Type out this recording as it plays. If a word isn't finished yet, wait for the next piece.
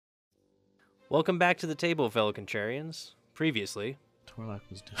Welcome back to the table, fellow contrarians. Previously, Torlak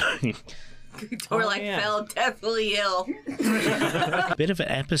was doing Torlak fell deathly ill. bit of an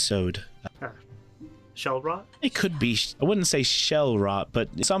episode. Shell rot? It could be, I wouldn't say shell rot,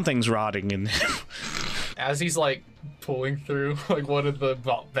 but something's rotting in there. As he's like pulling through like one of the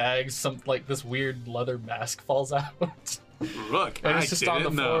bags, some like this weird leather mask falls out. Look, And I it's just on the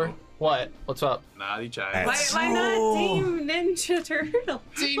didn't floor. know. What? What's up? Naughty child. Why not Team Ninja Turtle?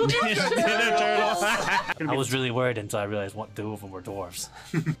 I was really worried until I realized what two of them were dwarves.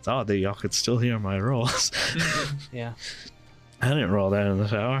 It's odd that y'all could still hear my rolls. Yeah. I didn't roll that in the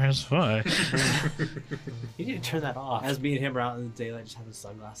shower, it's fine. You need to turn that off. As me and him are out in the daylight, just having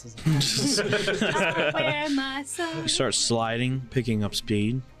sunglasses. I wear my You start sliding, picking up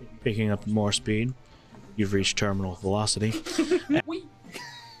speed, picking up more speed. You've reached terminal velocity.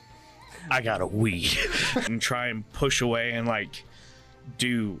 I got a wee. And try and push away and like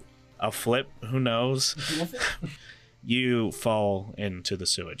do a flip, who knows? You fall into the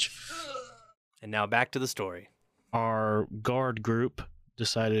sewage. and now back to the story. Our guard group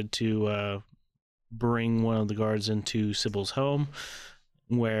decided to bring one of the guards into Sybil's home,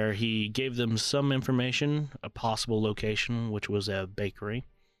 where he gave them some information, a possible location, which was a bakery,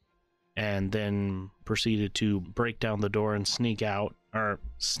 and then proceeded to break down the door and sneak out, or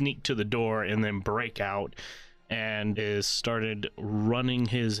sneak to the door and then break out, and started running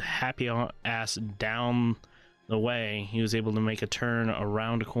his happy ass down the way. He was able to make a turn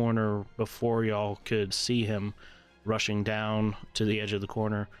around a corner before y'all could see him rushing down to the edge of the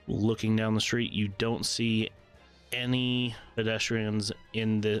corner. Looking down the street, you don't see any pedestrians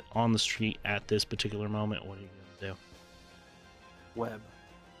on the street at this particular moment. What are you gonna do? Web.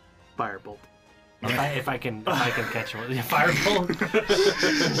 Firebolt. If I can catch one. Firebolt.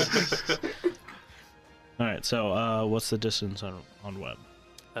 All right, so what's the distance on web?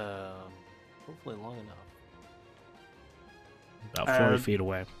 Hopefully long enough. About 40 feet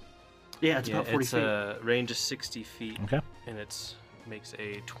away. Yeah, it's about 40 it's feet. a range of 60 feet. Okay. And it makes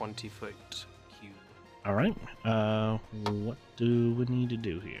a 20-foot cube. All right. What do we need to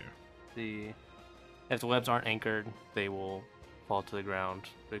do here? If the webs aren't anchored, they will fall to the ground.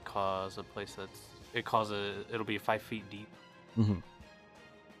 It'll be 5 feet deep. Mm-hmm. A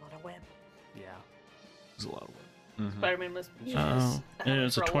lot of web. Yeah. There's a lot of web. Spider-Man must be And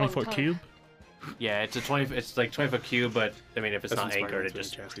it's a 20-foot cube. Yeah, it's like 20-foot cube, but I mean, if it's not anchored, it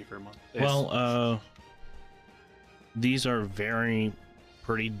just chastity for a month. Well, these are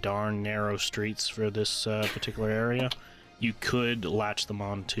pretty darn narrow streets for this particular area. You could latch them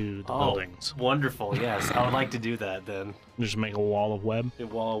onto the buildings. Wonderful. Yes, I would like to do that then. Just make a wall of web. A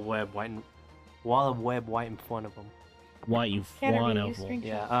wall of web right in front of them. Why you flying over?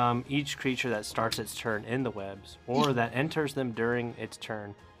 Yeah. Each creature that starts its turn in the webs or that enters them during its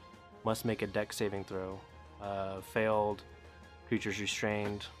turn must make a dex saving throw. Failed, creature's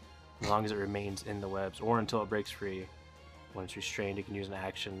restrained as long as it remains in the webs or until it breaks free. When it's restrained, it can use an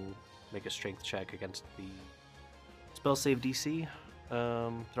action, make a strength check against the spell save DC.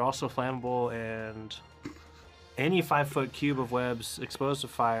 They're also flammable, and any 5-foot cube of webs exposed to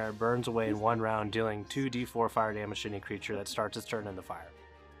fire burns away in one round, dealing 2d4 fire damage to any creature that starts its turn in the fire.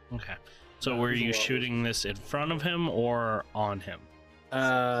 Okay. So were you shooting this in front of him or on him?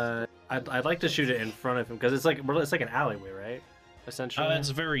 I'd like to shoot it in front of him because it's like an alleyway, right? Essentially. It's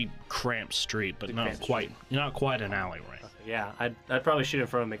a very cramped street, but not quite an alleyway. Okay, yeah, I'd probably shoot in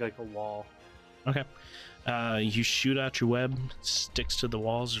front of him, make like a wall. Okay. You shoot out your web, sticks to the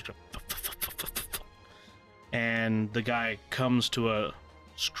walls, and the guy comes to a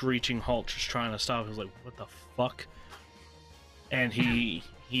screeching halt, just trying to stop. He's like, "What the fuck?" And he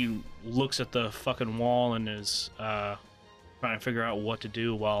looks at the fucking wall and is trying to figure out what to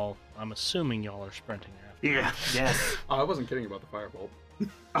do. While I'm assuming y'all are sprinting after. Yeah. Yes. Oh, I wasn't kidding about the firebolt.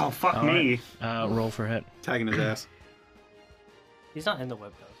 Oh, fuck All me. right. Roll for hit. Tagging his ass. He's not in the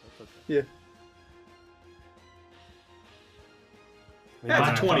web though. So it's okay. Yeah.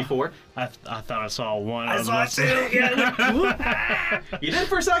 That's a 24. I thought I saw one. I was saw about it to say- too. Yeah. You did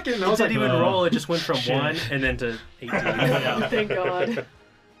for a second. I It was like, didn't even roll. It just went from Shit. 1 and then to 18. Thank God.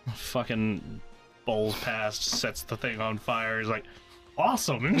 Fucking bowls past, sets the thing on fire. He's like,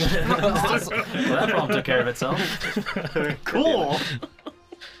 awesome. Awesome. Well, that problem took care of itself. Cool.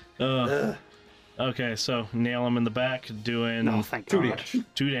 Okay, so nail him in the back, doing No, thank 2 God. damage.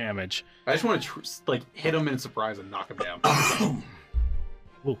 2 damage. I just want to hit him in surprise and knock him down.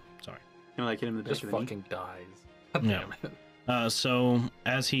 Oh, sorry. Hit him in the Just fucking dies. Yeah. So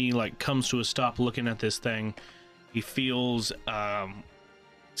as he comes to a stop looking at this thing, he feels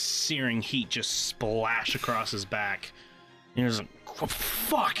searing heat just splash across his back, you're just like,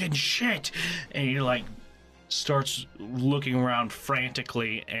 fucking shit, and you like starts looking around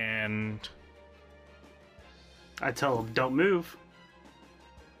frantically, and I tell him, don't move.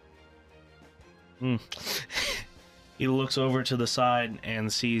 he looks over to the side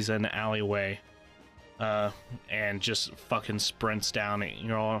and sees an alleyway, and just fucking sprints down it.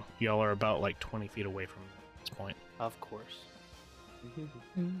 Y'all are about like 20 feet away from this point. Of course.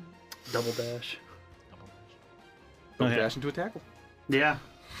 Double dash. Don't Okay. dash into a tackle. Yeah.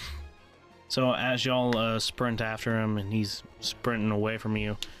 So as y'all sprint after him and he's sprinting away from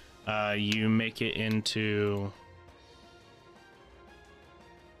you, you make it into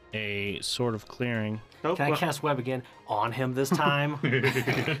a sort of clearing. Oh, Can I well, cast web again on him this time?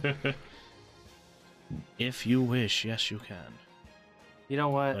 If you wish, yes you can. You know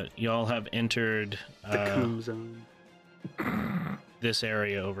what? But y'all have entered the coom zone. this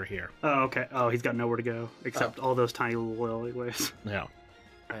area over here. Oh, okay. Oh, he's got nowhere to go except all those tiny little alleyways. Yeah.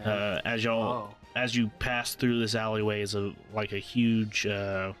 Man. As you pass through this alleyway is a huge,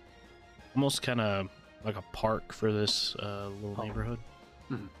 almost kind of like a park for this little neighborhood.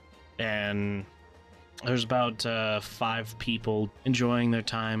 Mhm. And there's about 5 people enjoying their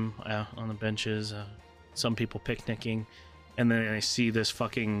time on the benches. Some people picnicking, and then I see this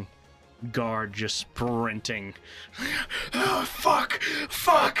fucking guard just sprinting. Oh, fuck!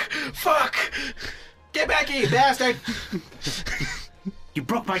 Get back here, bastard! You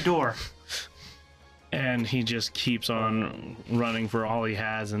broke my door. And he just keeps on running for all he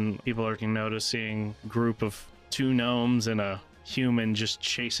has, and people are noticing a group of 2 gnomes and a human just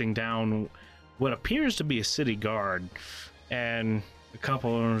chasing down what appears to be a city guard. And a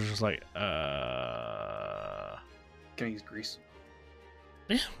couple of them are just like, Can I use grease?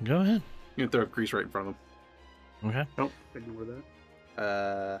 yeah, go ahead. You can throw grease right in front of Okay. Oh, ignore that.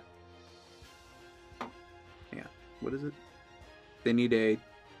 them. Yeah. What is it? They need a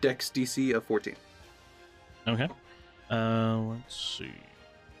Dex DC of 14. Okay. Let's see.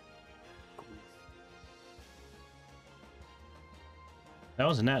 That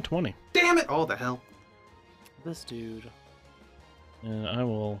was a nat 20. Damn it! Oh, the hell. This dude. And I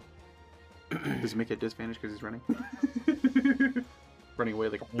will. Does he make it disadvantage because he's running? Running away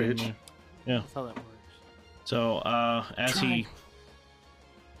like a bitch. That's how that works. So, as he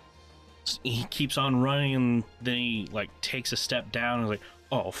keeps on running, and then he like takes a step down and is like,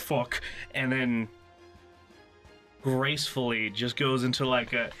 oh fuck, and then gracefully just goes into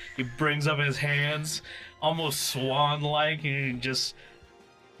like he brings up his hands almost swan like, and he just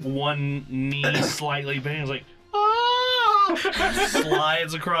one knee slightly bent, he's like, ah!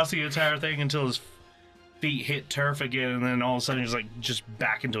 Slides across the entire thing until his feet hit turf again, and then all of a sudden he's like just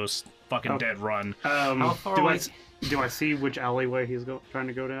back into a fucking dead run. How far do away? do I see which alleyway he's trying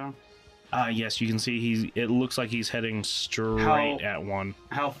to go down? Yes, you can see it looks like he's heading straight at one.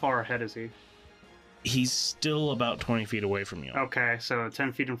 How far ahead is he? He's still about 20 feet away from you. Okay, so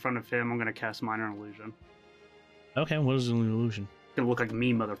 10 feet in front of him, I'm gonna cast Minor Illusion. Okay, what is an illusion? Gonna look like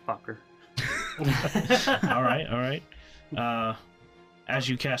me, motherfucker. all right. As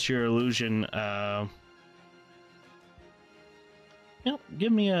you cast your illusion,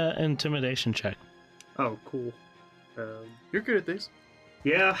 give me an intimidation check. Oh, cool. You're good at this.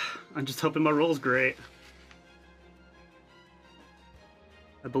 Yeah, I'm just hoping my roll's great.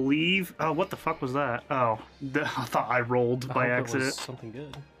 I believe. Oh, what the fuck was that? Oh, I thought I rolled I by hope it was accident. something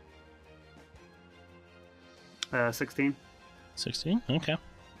good. 16. 16. Okay.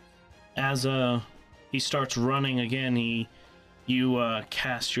 As he starts running again, you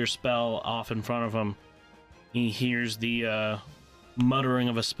cast your spell off in front of him. He hears the muttering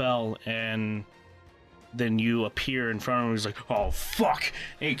of a spell, and then you appear in front of him. He's like, "Oh fuck!"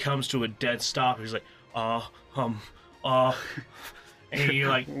 And he comes to a dead stop. He's like, and he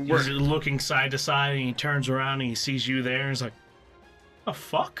he's looking side to side, and he turns around and he sees you there, and he's like, "Oh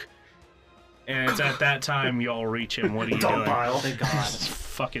fuck!" And it's at that time y'all reach him. What are you Dog doing? pile. Thank God.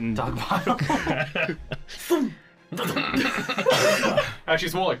 Fucking Dog pile. Actually,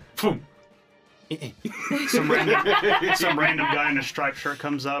 it's more like, boom. Some random guy in a striped shirt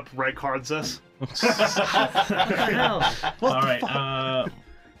comes up, right cards us. All right.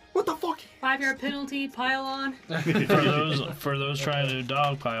 What the fuck? 5-yard penalty, pile on. For those trying to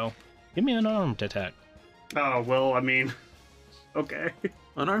dogpile, give me an armed attack. Oh, well, I mean, okay.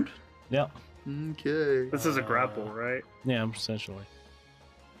 Unarmed? Yep. Okay. This is a grapple, right? Yeah, essentially.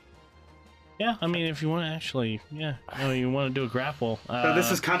 Yeah, I mean, if you want to actually, you want to do a grapple. So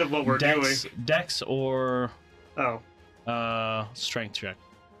this is kind of what we're doing. Dex or Oh, strength check.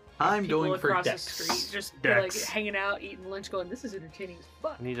 I'm People going for across Dex. the street, just Dex. like hanging out, eating lunch, going, "This is entertaining as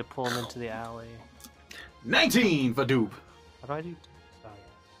fuck." I need to pull him into the alley. 19 for Doob. How do I do?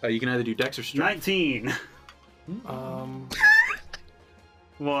 Oh, You can either do Dex or Strength. 19. yeah.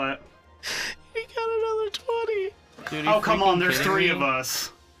 What? He got another 20. Dude, Oh, come on, there's 3 of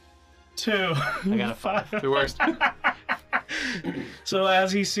us. 2. I got a 5. The worst. So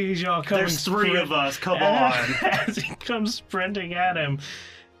as he sees y'all coming, There's 3 of us, come on. As he comes sprinting at him,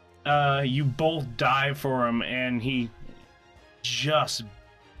 you both dive for him, and he just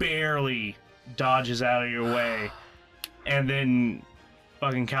barely dodges out of your way. And then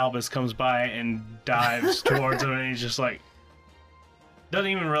fucking Calbus comes by and dives towards him, and he's just like, doesn't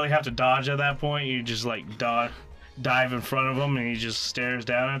even really have to dodge at that point. You just like dive in front of him, and he just stares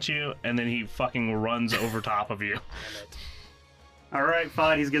down at you, and then he fucking runs over top of you. Alright,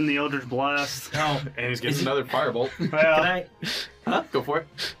 fine, he's getting the Eldritch Blast. Oh, and he's getting another firebolt. Well, Can I? Huh? Go for it.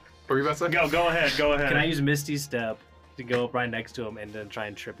 What were you about to say? go ahead, go ahead. Can I use Misty Step to go up right next to him and then try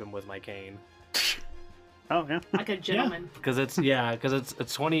and trip him with my cane? Oh, yeah. Like a gentleman. Because it's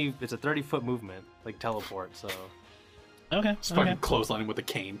it's 20. It's a 30-foot movement, like teleport. So Okay. Just fucking clothesline him with a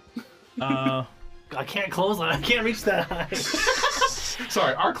cane. Uh, I can't close it. I can't reach that high.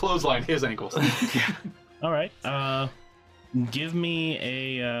 Sorry, our clothesline, his ankles. all right. Give me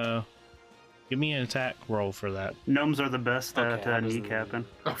an attack roll for that. Gnomes are the best Okay, at how does kneecapping.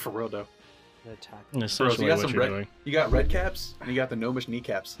 Oh, for real though. Attack. Essentially, got what some you're red- doing. You got red caps, and you got the gnomish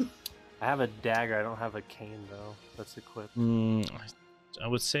kneecaps. I have a dagger. I don't have a cane though. That's equipped. I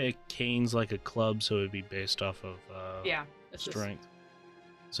would say a cane's like a club, so it would be based off of Yeah. It's just- strength.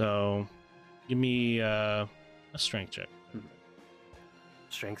 So, give me a strength check.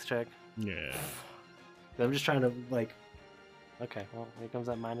 Strength check. Yeah. I'm just trying to like. Okay, well here comes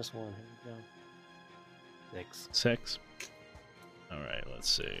that -1. Here we go. 6. 6. All right. Let's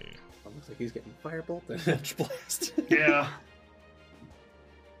see. It looks like he's getting firebolt and Eldritch Blast. Yeah.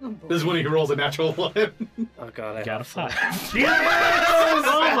 This is when he rolls a natural 1. Oh god, I Got a have 5.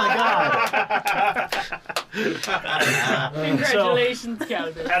 Oh my god. Congratulations,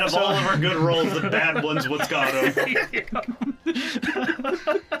 Calvin. Out of all of our good rolls, the bad one's what's got him.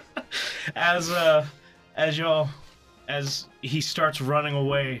 As he starts running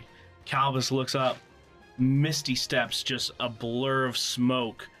away, Calbus looks up. Misty steps, just a blur of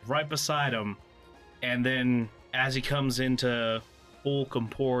smoke right beside him, and then as he comes into full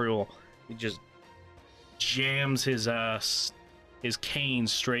corporeal, he just jams his cane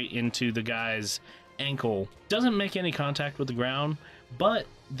straight into the guy's ankle. Doesn't make any contact with the ground, but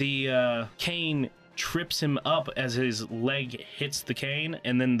the cane trips him up as his leg hits the cane,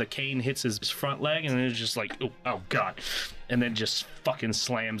 and then the cane hits his front leg, and then it's just like, oh god, and then just fucking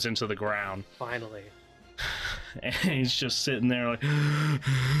slams into the ground. Finally. And he's just sitting there like,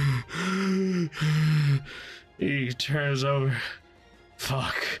 he turns over.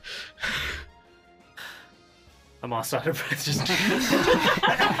 Fuck. I'm all out of breath. Just.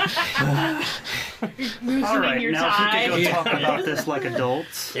 All right, your now tie. if we could go talk about this like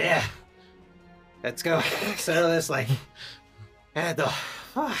adults. Yeah. Let's go. Settle this like. The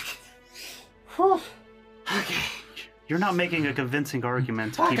fuck. Whew. Okay. You're not making a convincing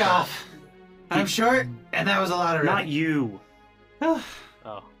argument to Fuck keep off. I'm short, and that was a lot of Not running. you. Oh.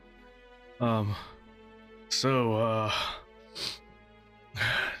 So,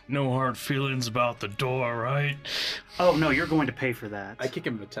 no hard feelings about the door, right? Oh no, you're going to pay for that. I kick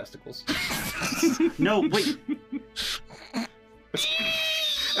him in the testicles. No, wait.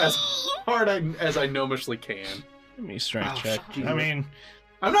 As hard as I gnomishly can. Give me a strength check. Jesus. I mean,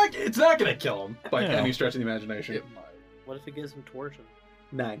 It's not gonna kill him by Yeah. any stretch of the imagination. What if it gives him torsion?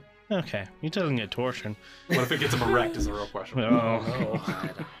 9. okay, he doesn't get torsion. What if it gets him erect is the real question.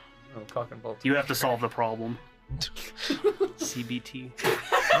 Oh. Oh, cock and bolt. You have to solve the problem. CBT.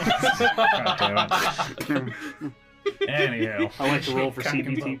 God damn it. Anyhow, I like to roll for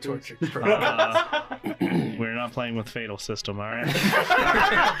CBT torture. we're not playing with Fatal System, alright?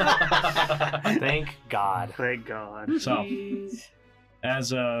 Thank God. Thank God. So,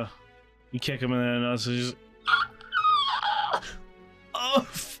 as you kick him in the nose, he's just, oh,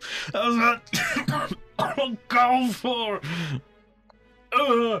 that was not uncalled for.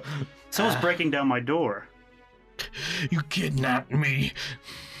 Someone's breaking down my door. You kidnapped me.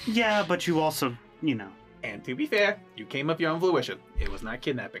 Yeah, but you also, you know. And to be fair, you came of your own fruition. It was not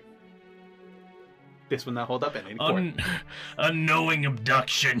kidnapping. This will not hold up in any court. Unknowing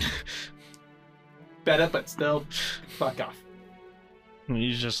abduction. Better, but still, fuck off. And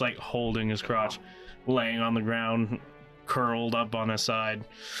he's just like holding his crotch, laying on the ground, curled up on his side.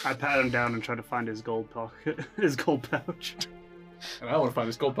 I pat him down and try to find his gold pocket, his gold pouch. And I want to find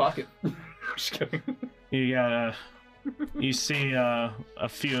this gold pocket. Just kidding. You see a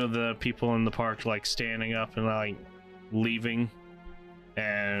few of the people in the park like standing up and like leaving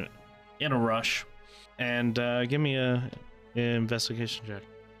and in a rush. And give me an investigation check.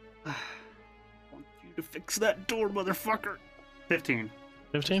 I want you to fix that door, motherfucker. 15.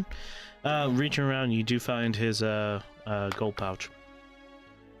 15. Reaching around, you do find his gold pouch.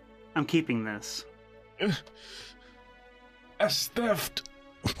 I'm keeping this. That's theft.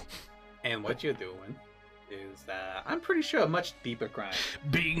 And what you're doing is, I'm pretty sure, a much deeper crime.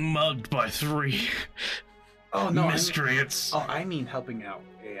 Being mugged by 3 Oh, no. miscreants. I mean helping out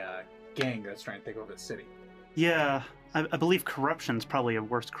a gang that's trying to take over the city. Yeah, I believe corruption's probably a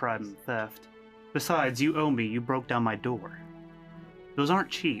worse crime than theft. Besides, you owe me. You broke down my door. Those aren't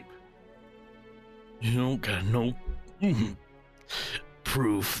cheap. You don't got no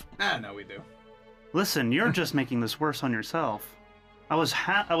proof. No, we do. Listen, you're just making this worse on yourself. I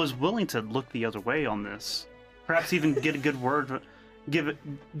was willing to look the other way on this. Perhaps even get a good word, give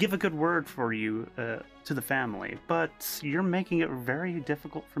a good word for you to the family. But you're making it very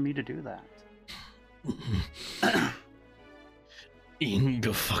difficult for me to do that. You can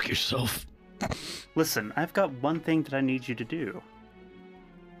go fuck yourself. Listen, I've got one thing that I need you to do.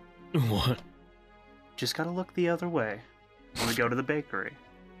 What? Just gotta look the other way when we go to the bakery.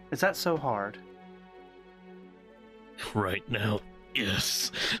 Is that so hard? Right now,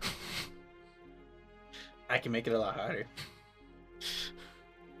 yes. I can make it a lot harder.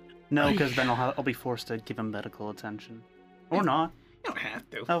 No, because then I'll be forced to give him medical attention. Or not. You don't have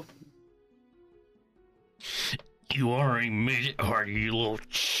to. Oh, You already made it hard, you little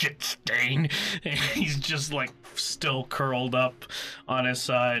shit stain. And he's just like still curled up on his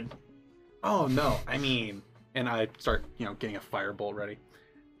side. Oh, no. I mean, and I start, getting a firebolt ready.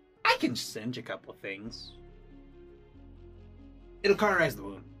 I can send you a couple of things. It'll cauterize the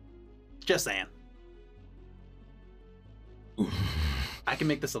wound. Just saying. I can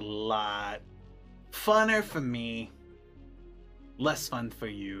make this a lot funner for me, less fun for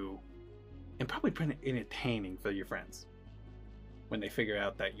you, and probably pretty entertaining for your friends when they figure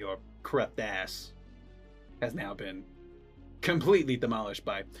out that your corrupt ass has now been completely demolished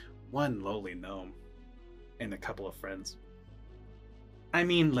by one lowly gnome and a couple of friends. I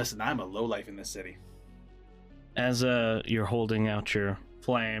mean, listen, I'm a lowlife in this city. As you're holding out your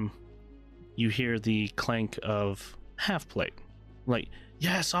flame, you hear the clank of half plate. Like,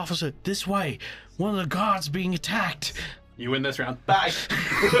 yes, officer, this way. One of the guards being attacked. You win this round. Bye.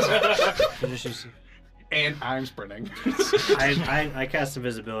 And I'm sprinting. I cast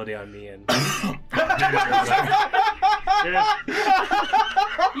invisibility on me and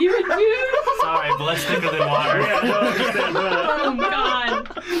You would do? sorry, blood's thicker than water. Oh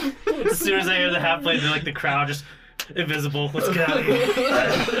god. As soon as I hear the half plate, they're like the crowd just invisible. Let's get out of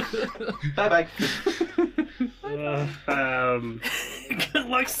here. Bye-bye. Good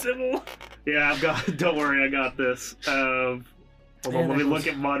luck, Sybil. yeah, don't worry, I got this. Hold on, let me look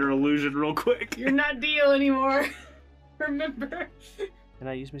at Modern Illusion real quick. You're not Dio anymore. Remember? Can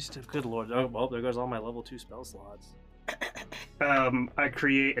I use my stiff? Good lord. Oh, well, there goes all my level 2 spell slots. I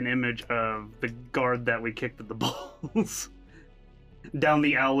create an image of the guard that we kicked at the balls down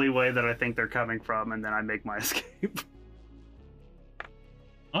the alleyway that I think they're coming from, and then I make my escape.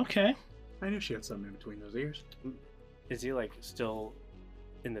 Okay. I knew she had something in between those ears. Is he like still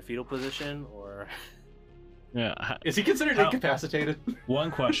in the fetal position or? Yeah. Is he considered incapacitated? One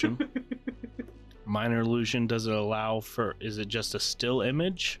question. Minor illusion, does it allow for, is it just a still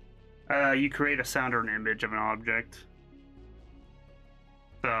image? You create a sound or an image of an object.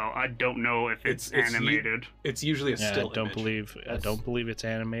 So I don't know if it's animated. It's usually a still I don't image. I don't believe it's I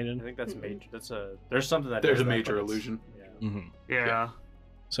animated. think that's major. There's something that There's does a that, major but it's- illusion. Yeah. Mm-hmm. Yeah.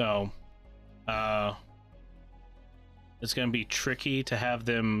 So, it's gonna be tricky to have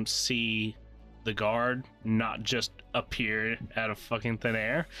them see the guard, not just appear out of fucking thin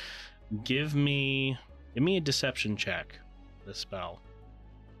air. Give me a deception check. The spell.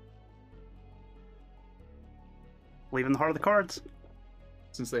 Leaving the heart of the cards.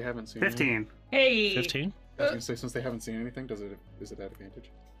 Since they haven't seen 15. Hey. 15. I was gonna say, since they haven't seen anything, is it at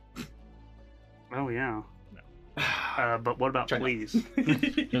advantage? Oh yeah. But what about Try not. please?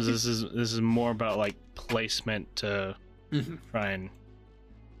 Because this is more about like placement to try and.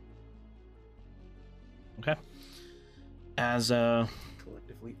 Okay. As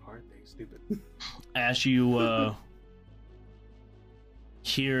Collectively, aren't they stupid? as you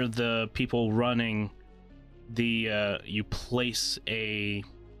hear the people running, you place a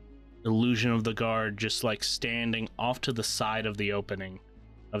illusion of the guard just like standing off to the side of the opening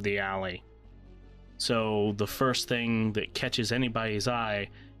of the alley. So the first thing that catches anybody's eye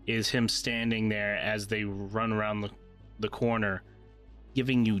is him standing there as they run around the corner,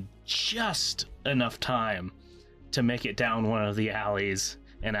 giving you just enough time to make it down one of the alleys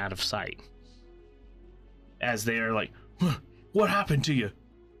and out of sight. As they are like, what happened to you?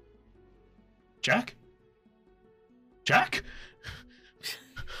 Jack? Jack?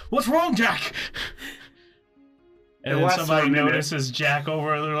 What's wrong, Jack? And then somebody notices Jack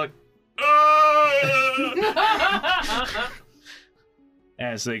over and they're like, "Ah!"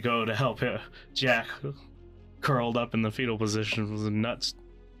 As they go to help him, Jack curled up in the fetal position with his nuts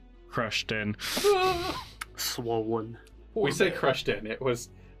crushed in. Swollen. We say crushed in. It was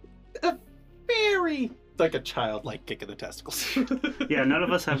a very like a childlike kick in the testicles. Yeah, none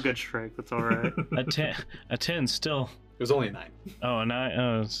of us have good strength. That's all right. A 10 still. It was only a 9. Oh, a 9?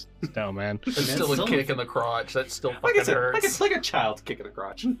 Oh, still, man. It's still a kick in the crotch. That still Like fucking I said, hurts. like a child kick in the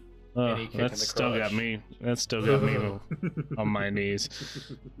crotch. Any kick in That's the still got crotch. me. That's still got me on my knees.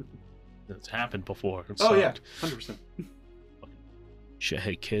 It's happened before. It Oh yeah, sucked. 100%.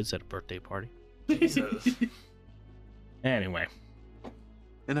 Shithead kids at a birthday party. Jesus. Anyway,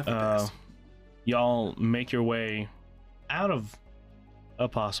 Enough of this. y'all make your way out of a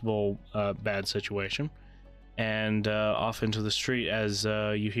possible bad situation and off into the street as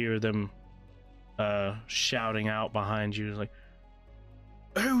you hear them shouting out behind you like,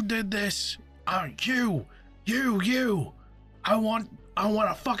 who did this? You I want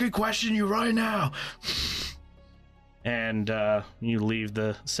to fucking question you right now. And you leave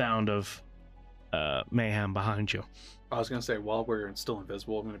the sound of mayhem behind you. I was gonna say while we're still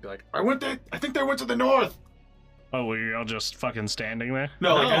invisible, I'm gonna be like, I think they went to the north. Oh, were you all just fucking standing there?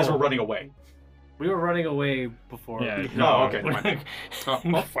 No, like as No. we're running away. We were running away before. Yeah, No, okay. Never mind.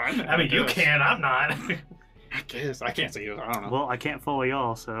 Well, fine. I mean, you can. I'm not. I guess I can't see you. I don't know. Well, I can't follow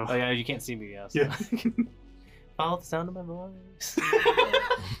y'all, so. Oh yeah, you can't see me. Yes. Yeah. Follow the sound of my voice.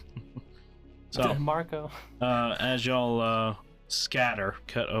 So, Marco. as y'all scatter,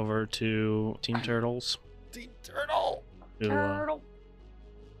 cut over to Team Turtles. Team Turtle! Who, we're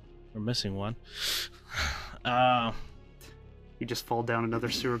missing one. You just fall down another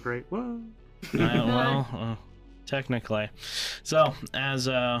sewer grate. Whoa. Technically. So, as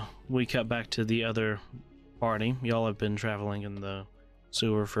we cut back to the other party, y'all have been traveling in the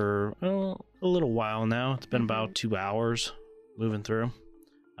sewer for a little while now. It's been about 2 hours moving through.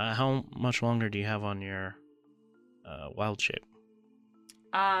 How much longer do you have on your wild shape?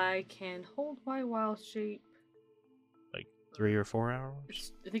 I can hold my wild shape. Like 3 or 4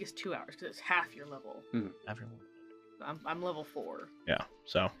 hours? I think it's 2 hours because it's half your level. After I'm level 4. Yeah,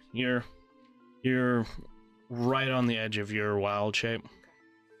 so you're right on the edge of your wild shape.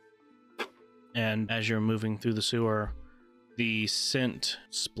 And as you're moving through the sewer, the scent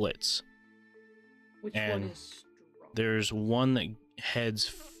splits. Which one And is strong? There's one that heads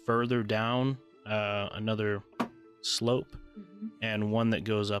further down another slope, and one that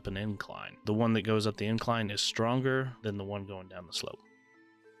goes up an incline. The one that goes up the incline is stronger than the one going down the slope.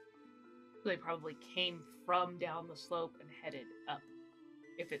 They probably came from down the slope and headed up.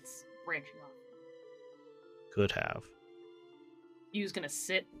 If it's branching off. Could have. He was gonna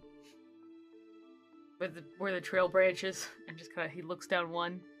sit where the trail branches and just kind of he looks down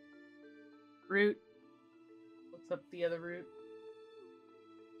one route, looks up the other route,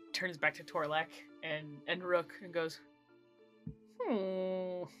 turns back to Torlak and Rook and goes,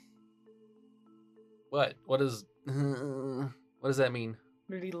 What? What does that mean?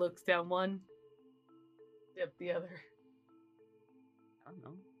 And he looks down one, up the other. I don't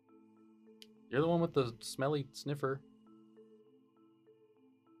know. You're the one with the smelly sniffer.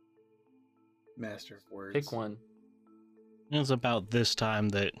 Master of words. Pick one. It's about this time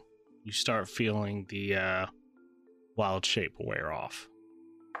that you start feeling the wild shape wear off.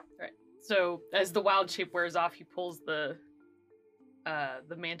 Right. So as the wild shape wears off, he pulls the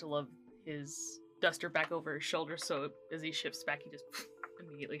mantle of his duster back over his shoulder. So as he shifts back, he just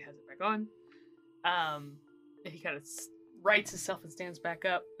immediately has it back on. And he kind of rights himself and stands back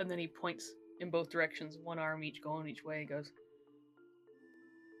up, and then he points in both directions, one arm each going each way. He goes,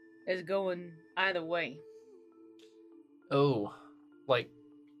 "It's going either way." Oh, like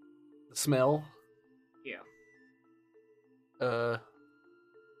the smell? Yeah.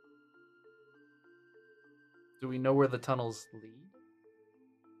 Do we know where the tunnels lead?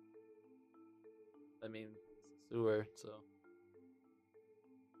 I mean, it's a sewer, so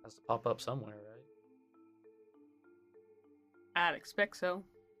has to pop up somewhere, right? I'd expect so.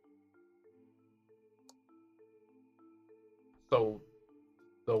 So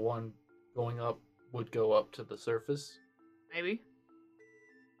the one going up would go up to the surface, Maybe.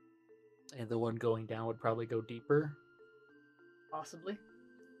 and the one going down would probably go deeper. Possibly.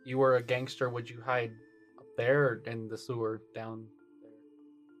 You were a gangster, would you hide up there or in the sewer down there?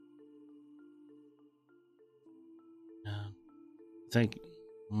 think,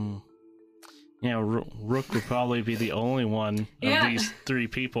 Rook would probably be the only one Yeah. of these three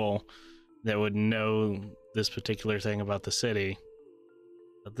people that would know this particular thing about the city.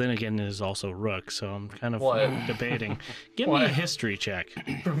 But then again, it is also Rook, so I'm kind of What? debating. Give me What? a history check.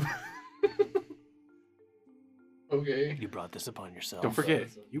 Okay. You brought this upon yourself. Don't forget,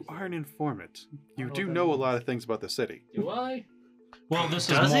 you are an informant. You do know a lot of things about the city. Do I? Well, this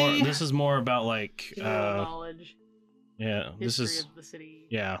Does is more. he? This is more about like, General knowledge, yeah. This history is of the city.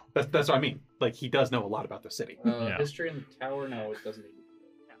 yeah. That's what I mean. Like, he does know a lot about the city. Yeah. History in the tower? No, it doesn't even.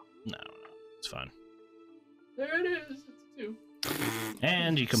 No, it's fine. There it is. It's 2.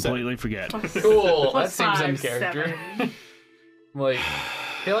 And you completely forget. Cool. That Plus seems in 5, character. 7. Like,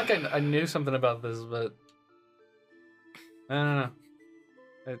 I feel like I knew something about this, but I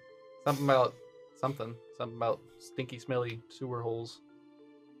don't know. Something about stinky, smelly sewer holes.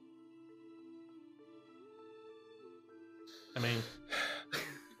 I mean,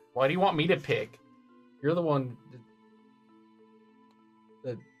 why do you want me to pick? You're the one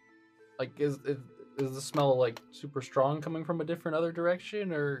that like, is the smell like super strong coming from a different other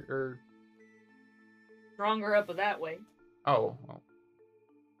direction, or Stronger up that way. oh, well,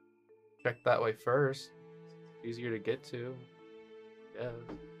 check that way first. It's easier to get to. Yeah.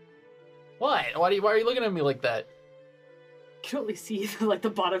 What? Why are you looking at me like that? You can only see like the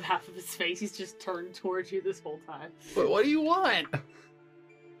bottom half of his face. He's just turned towards you this whole time. What do you want?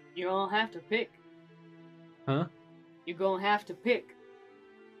 You don't have to pick. Huh? You're gonna have to pick.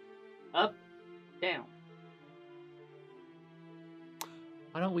 Up, down.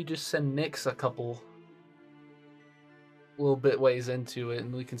 Why don't we just send Nyx a little bit ways into it,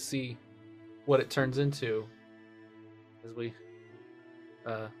 and we can see what it turns into as we,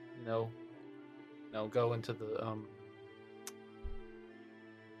 go into the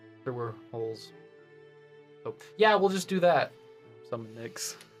sewer holes. So yeah, we'll just do that. Summon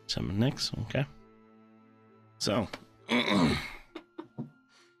Nyx. Summon Nyx, okay. So,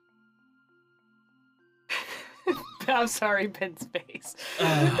 I'm sorry, Ben's face.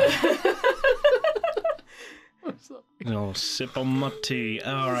 I'll sip on my tea.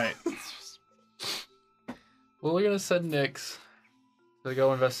 All right. Well, we're gonna send Nyx to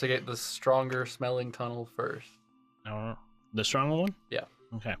go investigate the stronger smelling tunnel first. The stronger one? Yeah.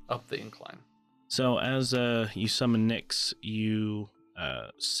 Okay. Up the incline. So as you summon Nyx, you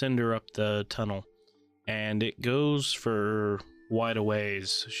send her up the tunnel, and it goes for quite a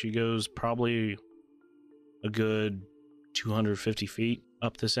ways. She goes probably a good 250 feet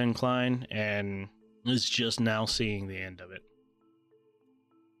up this incline, and is just now seeing the end of it.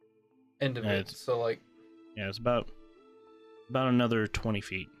 End of it. So like, Yeah, it's about another 20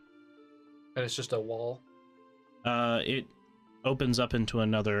 feet. and it's just a wall. It opens up into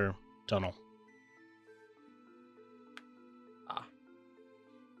another tunnel.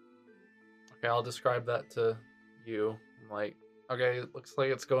 Okay, I'll describe that to you. I'm like, okay, it looks like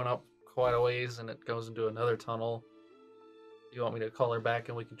it's going up quite a ways, and it goes into another tunnel. You want me to call her back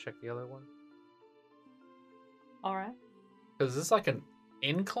and we can check the other one? All right. Is this like an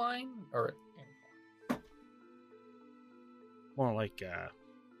incline or an More like an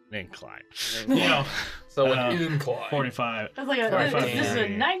incline. incline? You know, So an incline. 45. That's like a, 45 this is a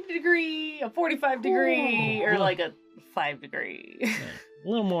degree. 90 degree, a 45 degree, or Ooh. like a 5 degree. Yeah, a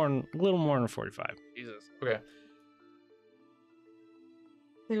little more than 45. Jesus. Okay.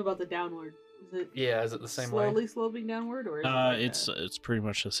 Think about the downward. Is it Yeah, is it the same way? slowly sloping downward, or is it like It's pretty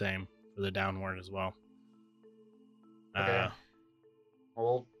much the same for the downward as well. Okay.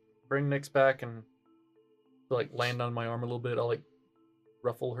 I'll bring Nyx back and like land on my arm a little bit. I'll like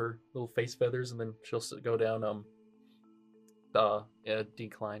ruffle her little face feathers, and then she'll go down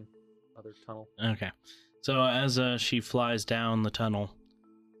decline, other tunnel. Okay. So as she flies down the tunnel,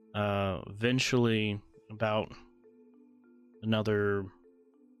 eventually about another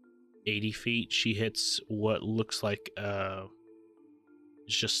 80 feet, she hits what looks like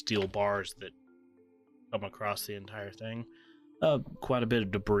it's just steel bars that come across the entire thing. Quite a bit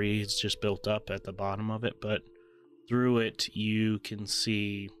of debris is just built up at the bottom of it, but through it you can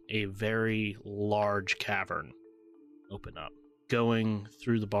see a very large cavern open up. Going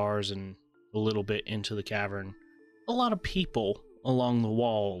through the bars and a little bit into the cavern, a lot of people along the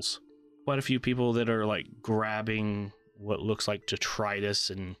walls. Quite a few people that are like grabbing what looks like detritus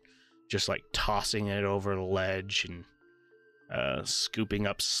and just like tossing it over the ledge and scooping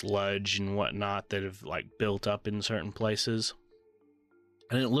up sludge and whatnot that have like built up in certain places.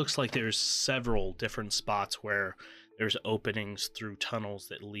 And it looks like there's several different spots where there's openings through tunnels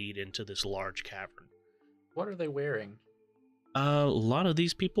that lead into this large cavern. What are they wearing? A lot of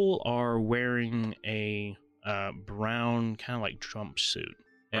these people are wearing a brown, kind of like jumpsuit.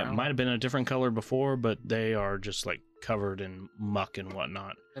 It Brown. might have been a different color before, but they are just like covered in muck and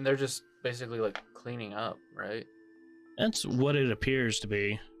whatnot. And they're just basically like cleaning up, right? That's what it appears to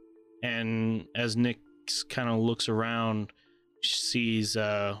be. And as Nick kind of looks around, sees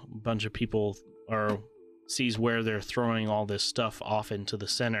a bunch of people, or sees where they're throwing all this stuff off into the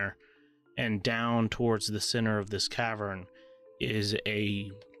center, and down towards the center of this cavern is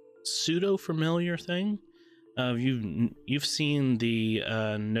a pseudo-familiar thing. You've seen the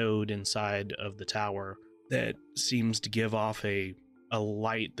node inside of the tower that seems to give off a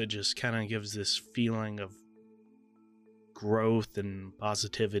light that just kind of gives this feeling of growth and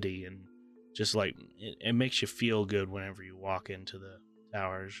positivity, and just like it makes you feel good whenever you walk into the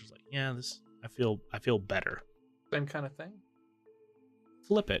tower. It's just like, yeah, I feel better. Same kind of thing.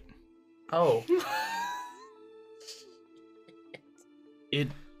 Flip it. Oh.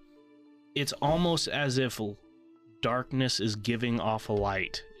 It's almost as if darkness is giving off a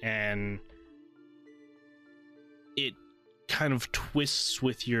light, and it kind of twists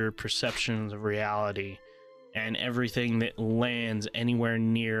with your perceptions of reality, and everything that lands anywhere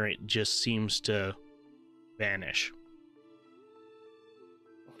near it just seems to vanish.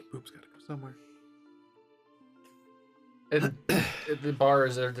 The poop's gotta go somewhere. The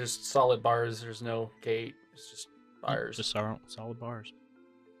bars are just solid bars. There's no gate. It's just bars. Just solid bars.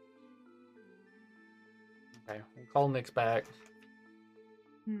 Okay, we'll call Nick's back.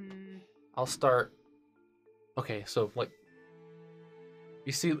 I'll start. Okay, so like,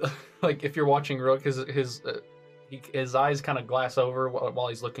 you see, like if you're watching Rook, his eyes kind of glass over while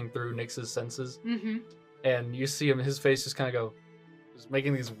he's looking through Nick's senses, and you see him. His face just kind of go, just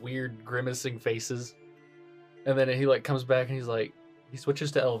making these weird grimacing faces, and then he like comes back and he's like, he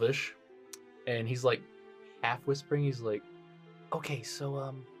switches to Elvish, and he's like half whispering. He's like, okay,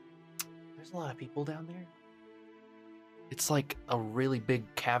 so there's a lot of people down there. It's like a really big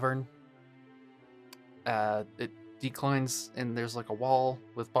cavern. It declines, and there's like a wall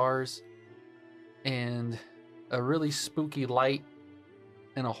with bars, and a really spooky light,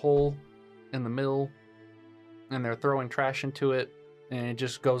 and a hole in the middle, and they're throwing trash into it, and it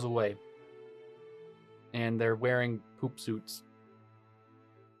just goes away. And they're wearing poop suits.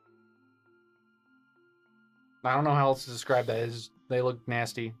 I don't know how else to describe that. They look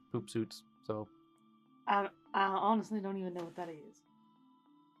nasty, poop suits. So I honestly don't even know what that is.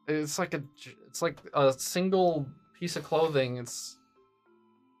 it's like a single piece of clothing. It's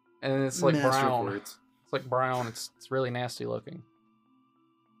like Master brown. words. It's like brown. It's really nasty looking.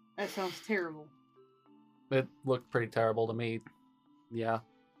 That sounds terrible. It looked pretty terrible to me. Yeah.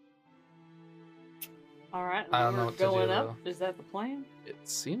 All right, I don't know we're what to going do, up. Is that the plan? It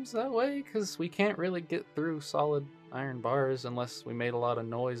seems that way because we can't really get through solid iron bars unless we made a lot of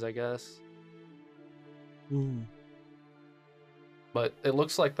noise, I guess. But it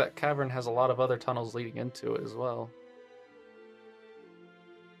looks like that cavern has a lot of other tunnels leading into it as well.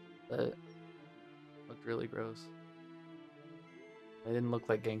 But looked really gross. They didn't look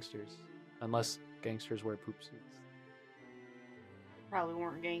like gangsters, unless gangsters wear poop suits. Probably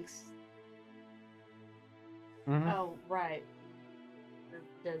weren't gangs. Mhm. Oh, right. Or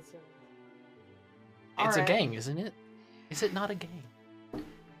dead souls. It's a Alright. gang, isn't it? Is it not a gang?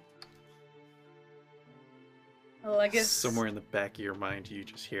 Well, I guess Somewhere in the back of your mind, you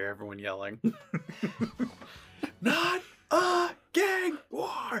just hear everyone yelling. Not a gang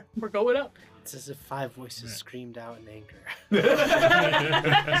war! we're going up. It's as if 5 voices screamed out in anger.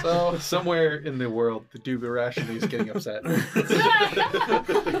 So, somewhere in the world, the dude irrationally is getting upset.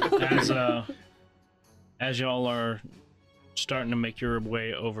 As y'all are starting to make your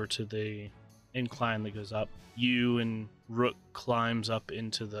way over to the incline that goes up, you and Rook climbs up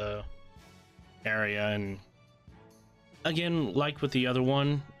into the area, and again, like with the other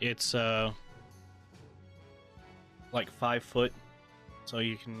one, it's like 5 foot, so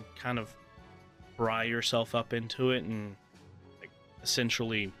you can kind of pry yourself up into it and like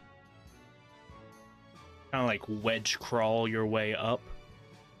essentially kind of like wedge crawl your way up.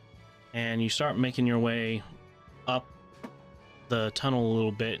 And you start making your way up the tunnel a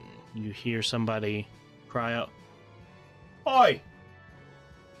little bit. You hear somebody cry out, "Oi!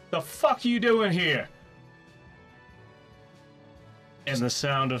 The fuck you doing here?" And the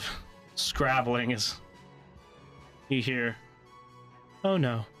sound of scrabbling is you hear, "Oh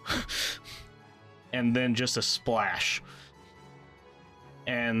no." And then just a splash.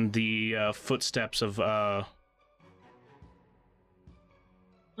 And the footsteps of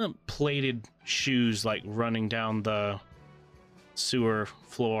plated shoes like running down the sewer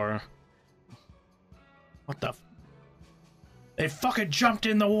floor. What the? They fucking jumped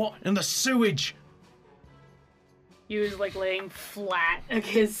in the sewage. He was like laying flat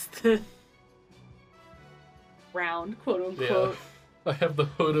against the ground, quote unquote. I have the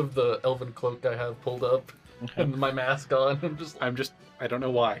hood of the elven cloak I have pulled up and my mask on. I don't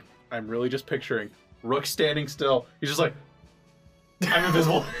know why. I'm really just picturing Rook standing still. He's just like, I'm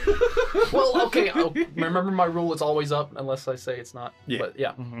invisible. Well, okay. Remember my rule, it's always up unless I say it's not. Yeah. But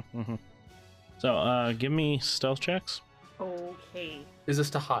yeah. So, give me stealth checks. Okay. Is this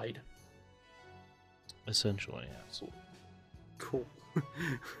to hide? Essentially, yes. Cool.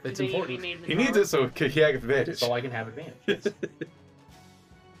 It's They be important. made in the He needs tower. it so he has advantage. So I can have advantage. Yes.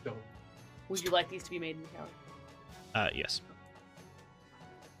 Would you like these to be made in the tower? Yes.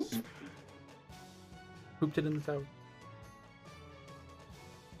 Pooped it in the tower.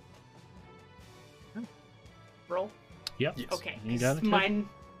 Roll. Yep. Yes. Okay. You got it, Kev? Mine.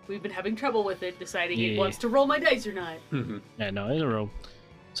 We've been having trouble with it, deciding it Yeah. wants to roll my dice or not. Mm-hmm. Yeah, no, it's a roll.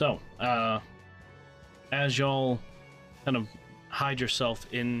 So, as y'all kind of hide yourself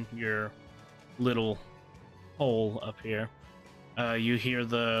in your little hole up here, you hear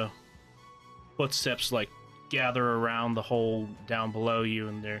the footsteps like gather around the hole down below you,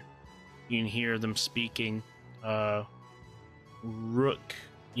 and you can hear them speaking. Rook,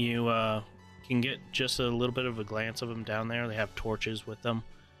 you can get just a little bit of a glance of them down there. They have torches with them,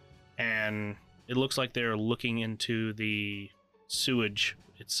 and it looks like they're looking into the sewage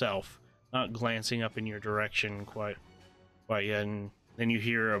itself, not glancing up in your direction quite yet. And then you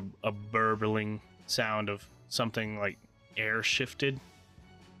hear a burbling sound of something like air shifted.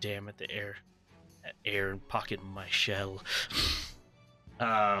 Damn it, that air pocket my shell.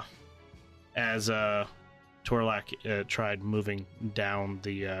 As Torlak tried moving down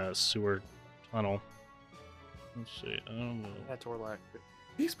the sewer tunnel. Let's see. Yeah, Torlak.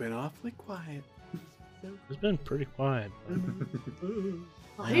 He's been awfully quiet. It's been pretty quiet.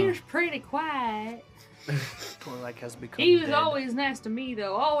 Well, he was pretty quiet. Torlak has become He was dead. always nice to me,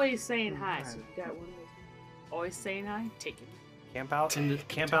 though. Always saying hi. So you got one of those. Always saying hi. Take it. Camp out in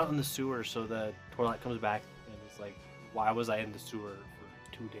the sewer so that Torlak comes back and it's like, why was I in the sewer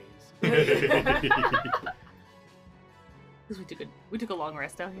for 2 days? Because we took a long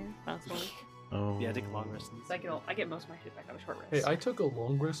rest down here last week. Oh. Yeah, I take a long rest. So I get most of my shit back on a short rest. Hey, I took a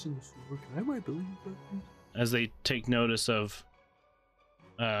long rest in the sewer. Can I have my ability back? As they take notice of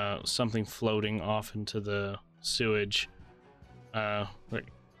something floating off into the sewage, like,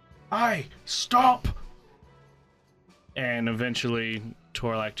 "Hey, stop!" And eventually,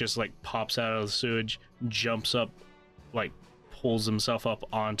 Torlak just like pops out of the sewage, jumps up, like pulls himself up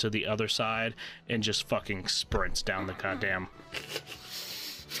onto the other side, and just fucking sprints down the goddamn.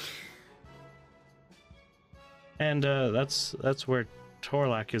 And that's where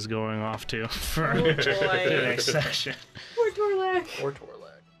Torlak is going off to for Oh, boy. the next session. Poor Torlak. Or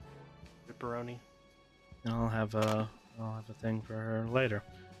Torlak. Ripperoni. I'll have a thing for her later.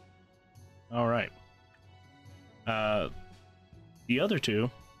 All right. The other two,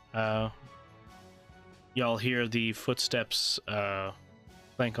 y'all hear the footsteps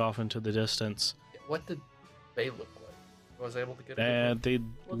clank off into the distance. What did they look like? Was I able to get a And they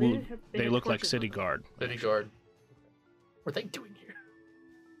Well, they did have- they had look like torches city with them. guard. city guard? What are they doing here?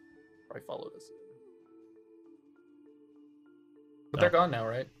 Probably followed us. But they're gone now,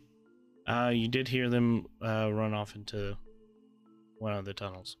 right? You did hear them run off into one of the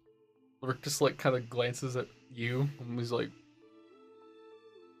tunnels. Rick just like kind of glances at you and he's like,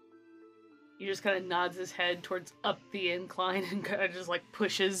 He just kind of nods his head towards up the incline and kind of just like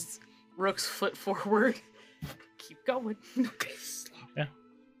pushes Rook's foot forward. Keep going.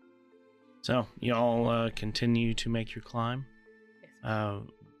 So y'all continue to make your climb. Yes.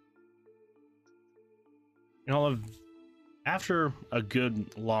 Y'all have, after a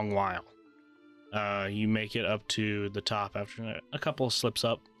good long while, you make it up to the top after a couple of slip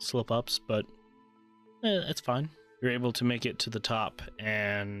ups, but it's fine. You're able to make it to the top,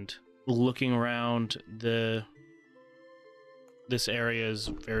 and looking around, this area is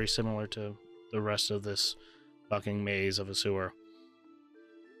very similar to the rest of this fucking maze of a sewer.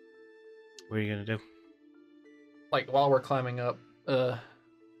 What are you gonna do? like while we're climbing up,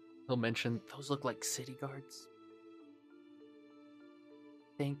 he'll mention those look like city guards.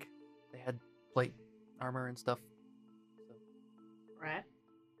 Think they had plate armor and stuff. So, Right?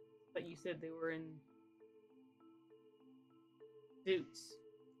 But you said they were in suits.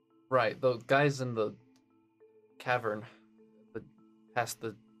 right, the guys in the cavern, past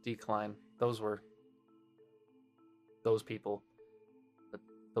the decline, those were those people. But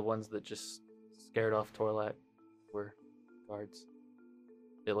the ones that just scared off Torlak were guards.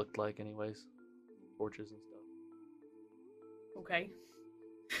 They looked like, anyways, torches and stuff. Okay.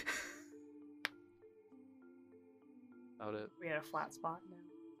 about it. We had a flat spot now.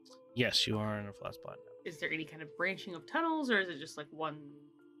 Yes, you are in a flat spot now. Is there any kind of branching of tunnels, or is it just like one?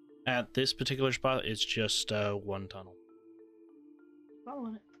 At this particular spot, it's just one tunnel.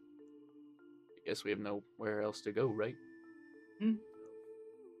 Following it. I guess we have nowhere else to go, right? Hmm.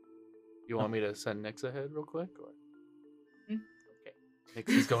 You want me to send Nyx ahead real quick, or? Hmm. Okay, Nyx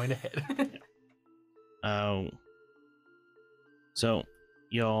is going ahead. So,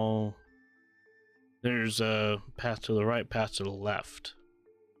 y'all, there's a path to the right, path to the left.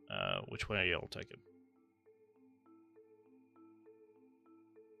 Which way are y'all taking?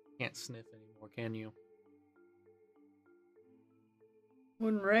 Can't sniff anymore, can you?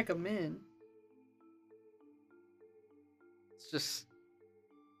 Wouldn't recommend. Let's just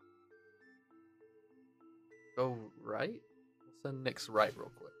go right. We'll send Nyx right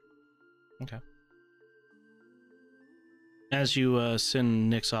real quick. Okay. As you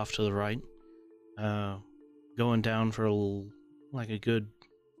send Nyx off to the right, going down for like a good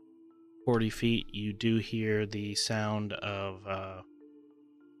 40 feet, you do hear the sound of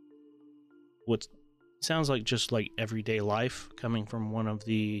what sounds like just like everyday life coming from one of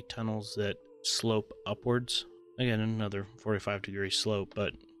the tunnels that slope upwards. Again, another 45-degree slope,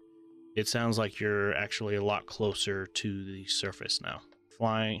 but it sounds like you're actually a lot closer to the surface now.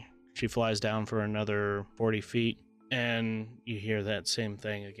 She flies down for another 40 feet, and you hear that same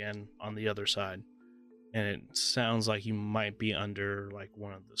thing again on the other side. And it sounds like you might be under like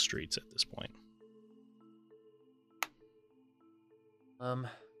one of the streets at this point. I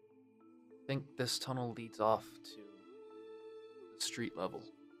think this tunnel leads off to the street level.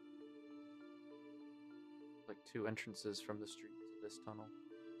 Like 2 entrances from the street to this tunnel.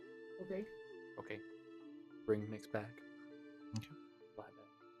 Okay. Okay. Bring Nyx back. Okay. Fly back.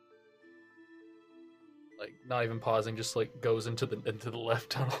 Like not even pausing, just like goes into the left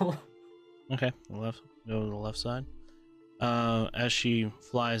tunnel. Okay, go to the left side. As she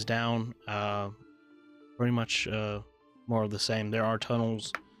flies down, pretty much more of the same. There are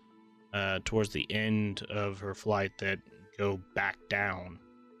tunnels towards the end of her flight that go back down,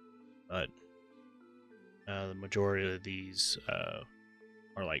 but the majority of these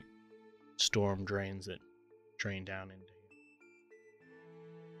are like storm drains that drain down into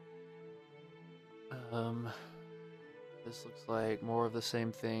here. This looks like more of the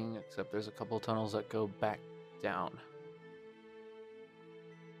same thing, except there's a couple tunnels that go back down.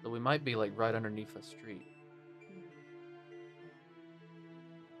 So we might be like right underneath a street.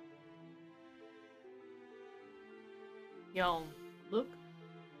 Y'all look?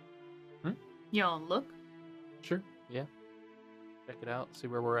 Hmm? Y'all look? Sure, yeah. Check it out, see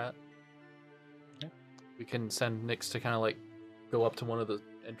where we're at. Yeah. We can send Nyx to kind of like go up to one of the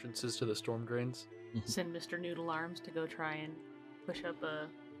entrances to the storm drains. Send Mr. Noodle Arms to go try and push up a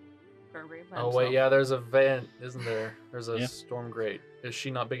storm grate by Oh himself. wait, yeah, there's a vent, isn't there? There's a Yeah. storm grate. Is she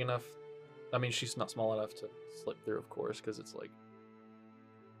not big enough? I mean, she's not small enough to slip through, of course, because it's like...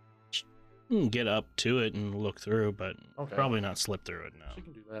 You can get up to it and look through, but Okay. probably not slip through it, no. She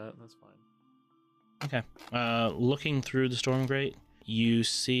can do that, that's fine. Okay. Looking through the storm grate, you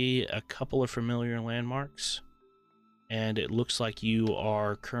see a couple of familiar landmarks, and it looks like you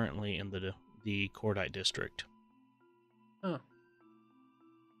are currently in the Cordite district. Oh.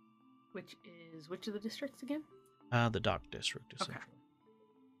 Which of the districts again? The dock district, Okay. essentially.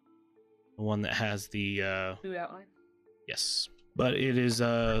 The one that has the Food outline? yes. But it is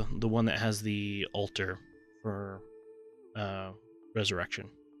the one that has the altar for resurrection.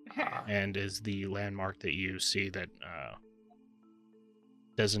 And is the landmark that you see that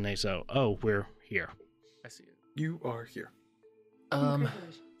designates we're here. I see it. You are here.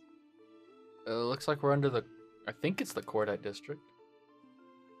 Looks like we're under the... I think it's the Cordite district.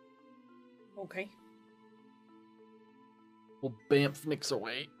 Okay. We'll bamf Nyx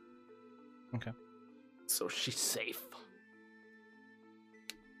away. Okay. So she's safe.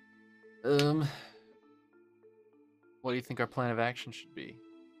 What do you think our plan of action should be?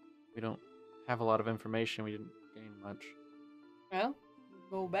 We don't have a lot of information. We didn't gain much. Well,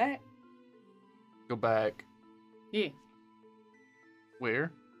 go back. Go back. Yeah.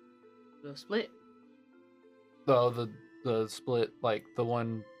 Where? The split. Oh, the split, like the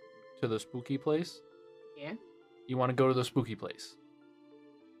one to the spooky place? Yeah. You want to go to the spooky place?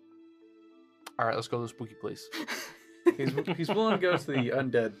 Alright, let's go to the spooky place. He's willing to go to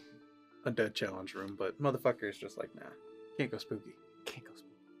the undead challenge room, but motherfucker is just like, nah, can't go spooky. Can't go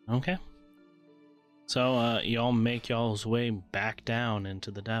spooky. Okay. So y'all make y'all's way back down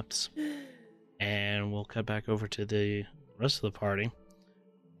into the depths. And we'll cut back over to the rest of the party.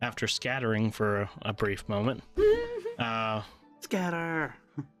 After scattering for a brief moment. Scatter!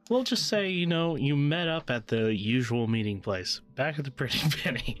 We'll just say, you met up at the usual meeting place, back at the Pretty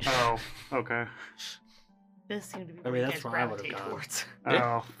Penny. Oh, okay. This seemed to be I what mean, you that's guys where I would've gravitate gone. towards.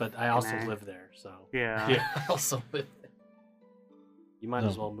 Oh, But I also Nah. live there, so yeah. Yeah, I also live there. you might No.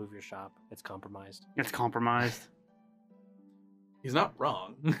 as well move your shop. It's compromised. It's compromised. He's not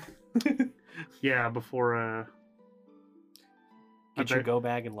wrong. Yeah, before Get your go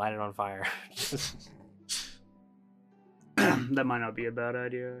bag and light it on fire. that might not be a bad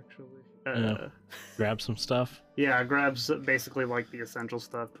idea actually. Yeah. Grab some stuff. Yeah, grabs basically like the essential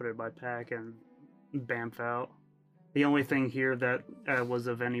stuff, put it in my pack, and bamf out. The only thing here that was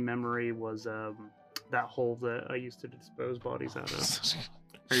of any memory was that hole that I used to dispose bodies out of.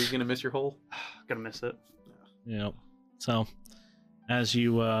 Are you gonna miss your hole? Gonna miss it. Yeah. So, as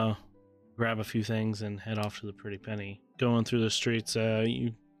you grab a few things and head off to the Pretty Penny, going through the streets,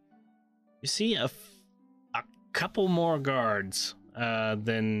 you see a couple more guards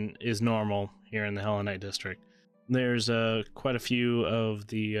than is normal here in the Hellenite district. There's quite a few of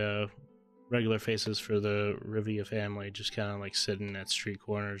the regular faces for the Rivia family, just kind of like sitting at street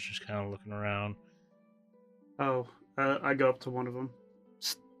corners, just kind of looking around. Oh, I go up to one of them.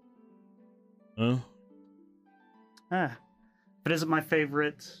 Huh? Ah, but is it my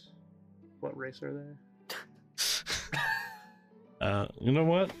favorite? What race are they? You know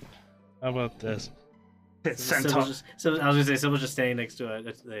what? How about this? It's Sybil's centaur. just, I was gonna say Sybil's just standing next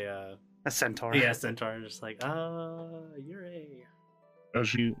to A centaur. yeah, centaur, just like, you're a.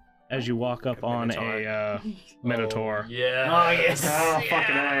 As you walk up on Minotaur. a Minotaur. Oh, yeah. Oh yes. Oh,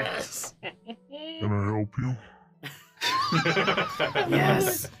 fucking A. yes. Can I help you?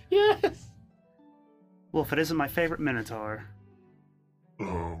 Yes. Yes. Well, if it isn't my favorite minotaur.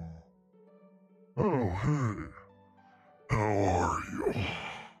 Oh, hey. How are you?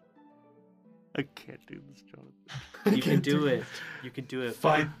 I can't do this, Jonathan. You can do it. You can do it.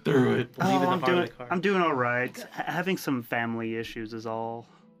 Fight through it. Believe in the I'm heart doing. of the car. I'm doing all right. Having some family issues is all.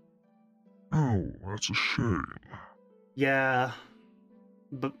 Oh, that's a shame. Yeah,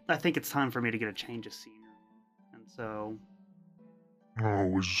 but I think it's time for me to get a change of scenery, and so.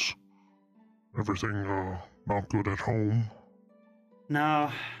 Oh, is everything, not good at home?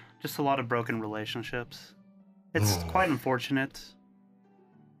 No, just a lot of broken relationships. It's Oh. quite unfortunate.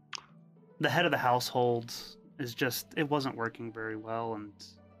 The head of the household is just, it wasn't working very well, and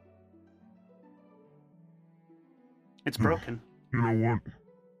it's Hmm. broken. You know what?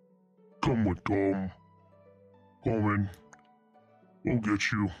 Come with Tom. Come in. We'll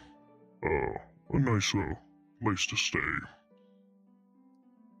get you, a nice, place to stay.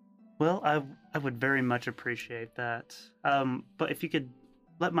 Well, I would very much appreciate that. But if you could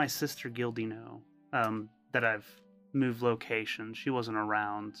let my sister Gildy know, that I've moved location. She wasn't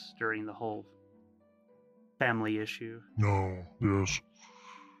around during the whole family issue. No, yes.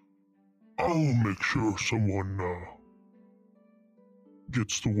 I'll make sure someone,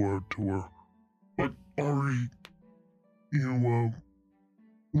 gets the word to her. But are you,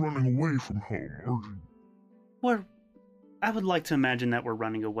 running away from home? Or I would like to imagine that we're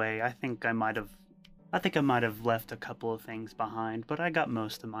running away. I think I might have left a couple of things behind, but I got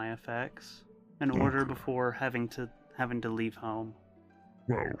most of my effects in order Okay. before having to leave home.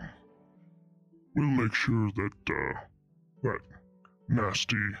 well, we'll make sure that, that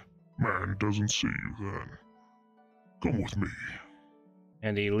nasty man doesn't see you then. Come with me.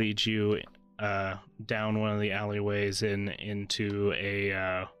 And he leads you down one of the alleyways and into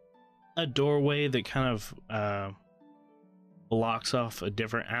a doorway that kind of blocks off a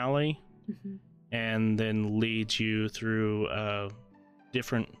different alley, Mhm. and then leads you through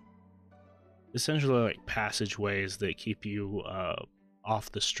different, essentially like passageways that keep you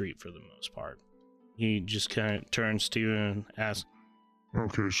off the street for the most part. He just kind of turns to you and asks,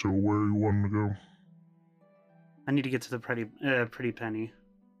 Okay, so where you wanting to go? I need to get to the pretty penny.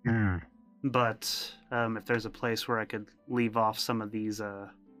 But if there's a place where I could leave off some of these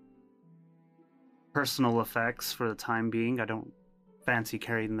personal effects for the time being, I don't fancy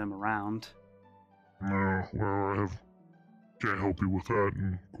carrying them around. No, well, can't help you with that,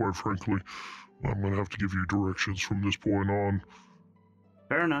 and quite frankly, I'm gonna have to give you directions from this point on.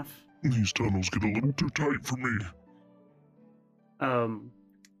 Fair enough. These tunnels get a little too tight for me.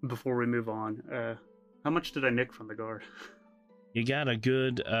 Before we move on, how much did I nick from the guard? you got a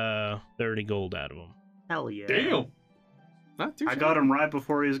good 30 gold out of him. Hell yeah. Damn. Not too I got him right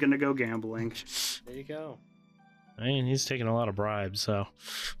before he was gonna go gambling. There you go. I mean, he's taking a lot of bribes, so.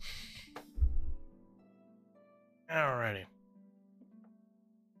 Alrighty.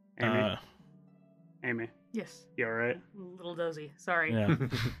 Amy? Amy, Yes. you alright? I'm a little dozy. Sorry. Yeah.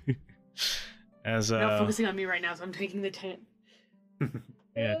 As You're not focusing on me right now, so I'm taking the tent.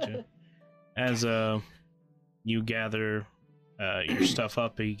 Gotcha. As you gather your stuff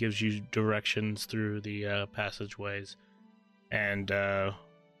up, he gives you directions through the passageways, and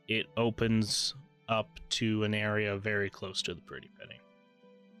it opens up to an area very close to the Pretty Penny.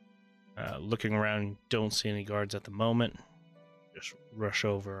 Looking around, don't see any guards at the moment. Just rush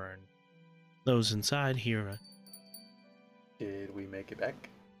over, and those inside hear. Did we make it back?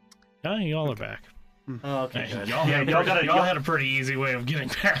 Oh, y'all are back. Oh, okay. Hey, Good. y'all had a pretty easy way of getting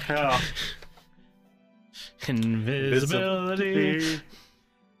back. Oh. Invisibility.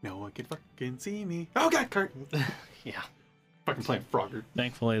 No one can fucking see me. Oh god, curtain. Yeah. Fucking playing Frogger.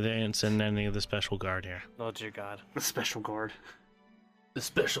 Thankfully, they didn't send any of the special guard here. Oh dear God. The special guard. The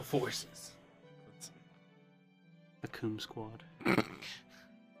special forces. The Coom Squad.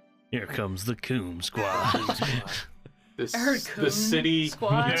 Here comes the Coom Squad. I heard The coon city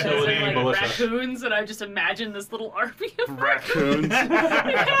squad as utility in, like, militia. raccoons, and I just imagine this little army of Raccoons.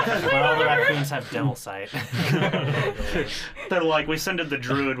 Well, all the raccoons have devil sight. They're like, we send it the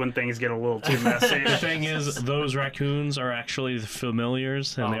druid when things get a little too messy. The thing is, those raccoons are actually the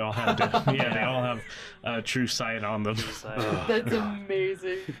familiars, and they all have they all have true sight on them. That's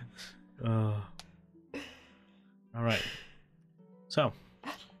amazing. All right. So,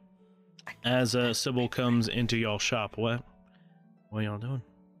 as Sybil comes into y'all's shop, what are y'all doing?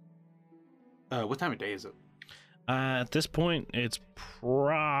 What time of day is it? At this point, it's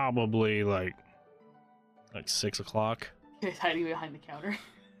probably like 6 o'clock. He's hiding behind the counter.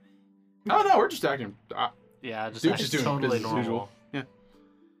 Oh no, we're just acting. Yeah, just Dude, act just doing totally business as normal. usual. Yeah.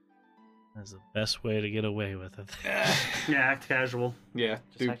 That's the best way to get away with it. Yeah, act casual. Yeah.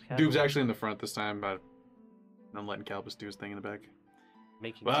 Just act Dude's casual. actually in the front this time, but I'm letting Calbus do his thing in the back.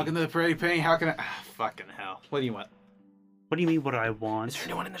 Making Welcome to the Pretty Penny. How can I? Fucking hell. What do you want? What do you mean what I want? Is there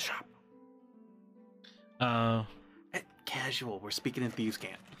anyone in the shop? Casual. We're speaking in thieves'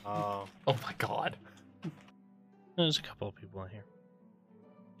 camp. Oh. Oh my god. There's a couple of people in here.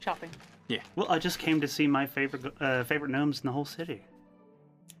 Shopping. Well, I just came to see my favorite gnomes in the whole city.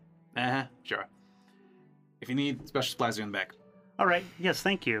 Sure. If you need special supplies, they're in the back. All right. Yes,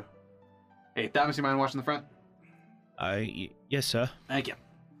 thank you. Hey, Thomas, you mind watching the front? Yes, sir. Thank you.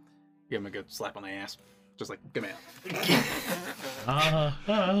 Give him a good slap on the ass. Just like, come here.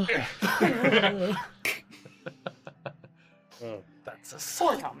 That's a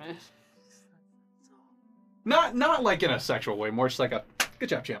Poor Thomas. Not like in a sexual way, more just like a good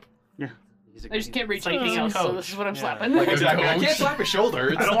job, champ. I just can't reach It's like anything he's a else, so coach. this is what I'm Yeah. slapping. Like exactly. I coach. can't slap his shoulder.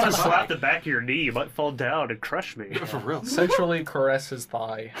 It's I don't want to fine. slap the back of your knee. You might fall down and crush me. For real. Sensually caress his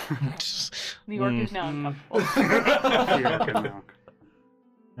thigh. New York is now uncomfortable. Yeah, good now.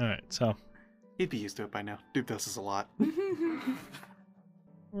 All right, so He'd be used to it by now. Dude does this a lot.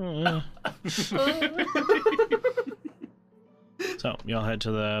 so y'all head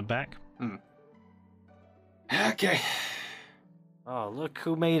to the back. Okay. Oh, look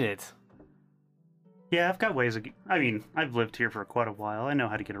who made it. Yeah, I've got ways of. I mean, I've lived here for quite a while. I know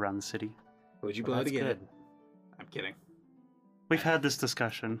how to get around the city. Would you Well, blow that's to get good. it? I'm kidding. We've had this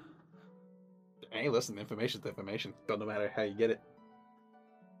discussion. Hey, listen, information's information. Don't no matter how you get it.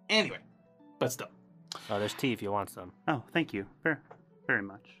 Anyway, but still. Oh, there's tea if you want some. Oh, thank you. Very, very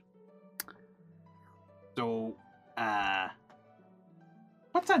much. So,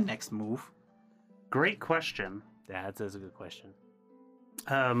 what's our next move? Great question. Yeah, that's a good question.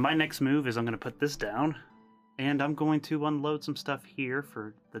 My next move is I'm going to put this down, and I'm going to unload some stuff here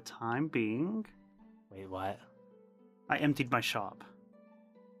for the time being. Wait, what? I emptied my shop.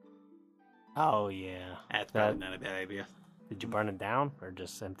 Oh, yeah. That's That- probably not a bad idea. Did you burn it down or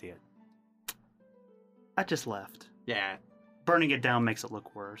just empty it? I just left. Yeah. Burning it down makes it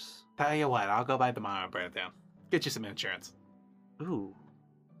look worse. Tell you what, I'll go by tomorrow and burn it down. Get you some insurance. Ooh.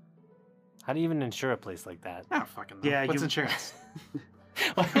 How do you even insure a place like that? I don't fucking know. Yeah, What's you- insurance?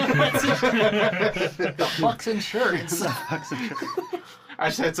 The fuck's insurance? I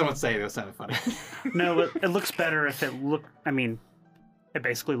just had someone say it. That sounded funny. No, it looks better if it look. I mean, it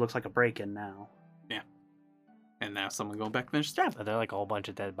basically looks like a break-in now. And now someone going back to finish the job. Are there like a whole bunch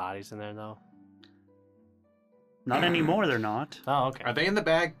of dead bodies in there though? Not anymore. They're not. Oh, okay. Are they in the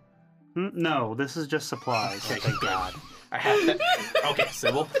bag? No, this is just supplies. Okay, thank God. I have to. Okay,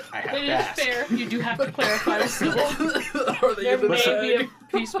 Sybil. I have It to is ask. fair. You do have to clarify with Sybil. Are they There in the may be bag? a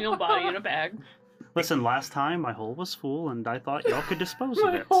piecemeal body in a bag. Listen, last time my hole was full, and I thought y'all could dispose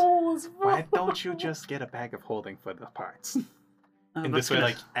of it. Why don't you just get a bag of holding for the parts? Oh, And that's this way,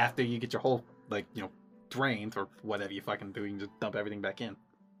 gonna- like, after you get your whole, like, drained or whatever you fucking do, you can just dump everything back in.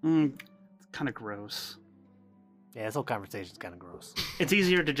 It's kind of gross. Yeah, this whole conversation's kind of gross. It's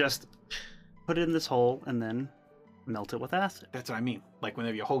easier to just put it in this hole and then Melt it with acid. That's what I mean. Like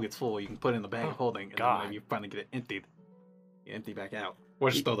whenever your hole gets full, you can put it in the bag of holding, and then God. whenever you finally get it emptied, you empty back out. Or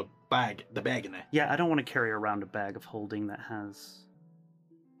just throw the bag in there. Yeah, I don't want to carry around a bag of holding that has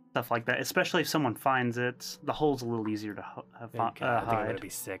stuff like that, especially if someone finds it. The hole's a little easier to I think I'm hide. gonna be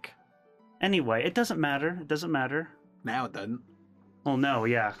sick. Anyway, it doesn't matter. It doesn't matter. Now it doesn't. Well, no,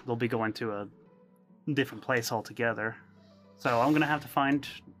 yeah, they'll be going to a different place altogether. So I'm gonna have to find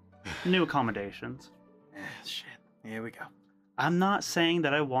new accommodations. Shit. Here we go. I'm not saying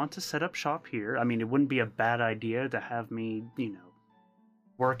that I want to set up shop here. I mean, it wouldn't be a bad idea to have me,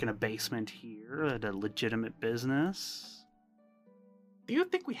 work in a basement here at a legitimate business. Do you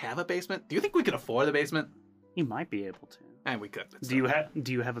think we have a basement? Do you think we could afford a basement? You might be able to. And we could. Do you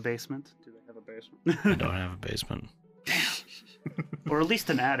have a basement? Do they have a I basement? don't have a basement. Or at least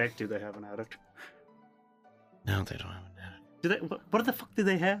an attic. Do they have an attic? No, they don't have an attic. Do they? What the fuck do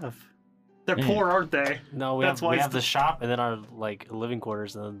they have? They're Yeah. poor, aren't they? No, we That's have why we it's have the shop and then our living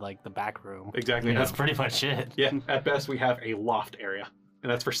quarters and then the back room. Exactly. That's pretty much it. Yeah, at best we have a loft area,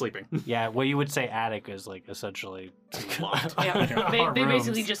 and that's for sleeping. Yeah, what you would say attic is essentially Loft. Yeah, they our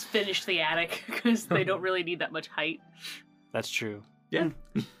basically rooms. just finished the attic because they don't really need that much height. That's true. Yeah.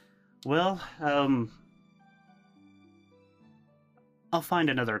 Well, I'll find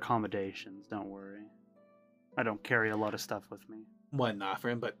another accommodations. Don't worry. I don't carry a lot of stuff with me. Wasn't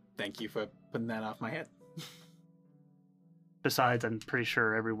offering, but thank you for putting that off my head. Besides, I'm pretty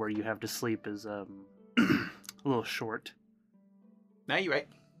sure everywhere you have to sleep is a little short. Now you're right.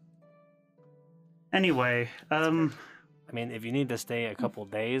 Anyway, I mean, if you need to stay a couple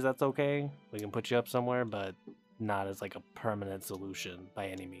days, that's okay. We can put you up somewhere, but not as a permanent solution by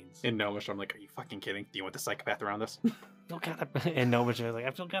any means. In Gnomish, I'm like, are you fucking kidding? Do you want the psychopath around us? Feel kind of in Gnomish,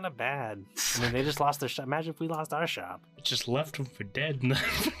 I feel kind of bad. I mean, they just lost their shop. Imagine if we lost our shop, It just left them for dead.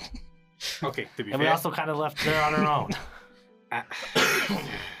 Okay, to be and fair. we also kind of left there on our own.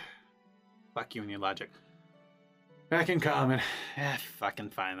 Fuck you and your logic. Back in common. Fucking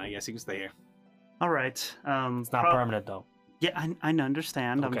fine. I guess you can stay here. all right. It's not permanent though. Yeah, I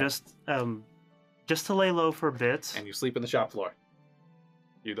understand. Okay. I'm just to lay low for a bit. And you sleep in the shop floor.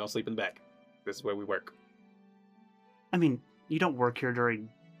 You don't sleep in the back. This is where we work. I mean, you don't work here during.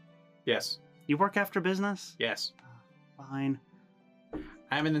 Yes. You work after business? Yes. Fine.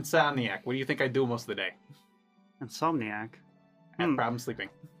 I'm an insomniac. What do you think I do most of the day? Insomniac. I have problems sleeping.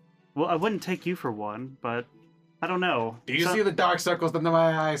 Well, I wouldn't take you for one, but I don't know. Do you see the dark circles under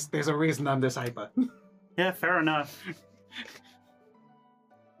my eyes? There's a reason I'm this hyper. Yeah, fair enough.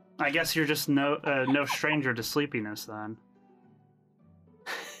 I guess you're just no stranger to sleepiness then.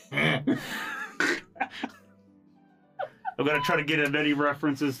 I'm gonna try to get as many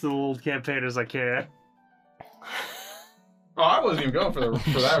references to the old campaign as I can. Oh, I wasn't even going for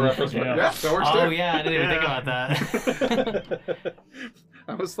that reference, but Yeah. yeah, that works Oh too. yeah, I didn't even think about that.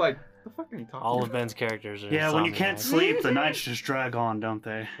 I was like, the fuck are you talking All about? of Ben's characters are. Yeah, when you can't insomniacs. sleep, the nights just drag on, don't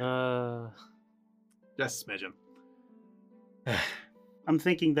they? Just a smidgen. I'm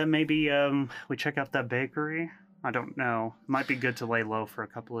thinking that maybe we check out that bakery. I don't know. Might be good to lay low for a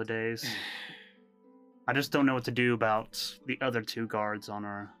couple of days. I just don't know what to do about the other two guards on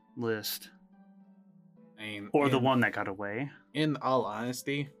our list. I mean, Or the one that got away. In all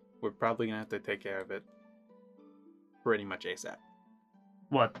honesty, we're probably gonna have to take care of it pretty much ASAP.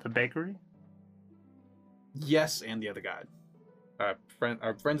 What, the bakery? Yes, and the other guy. Our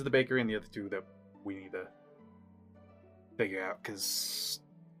friends at the bakery and the other two that we need to figure out, because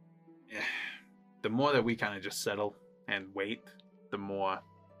the more that we kind of just settle and wait, the more...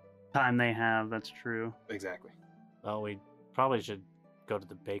 Time they have, that's true. Exactly. Well, we probably should go to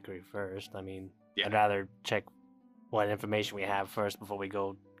the bakery first. I mean, Yeah. I'd rather check what information we have first before we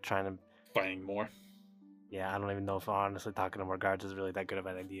go trying to. Finding more. Yeah, I don't even know if honestly talking to more guards is really that good of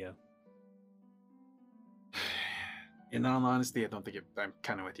an idea. In all honesty, I don't think I'm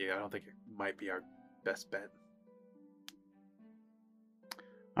kind of with you. I don't think it might be our best bet.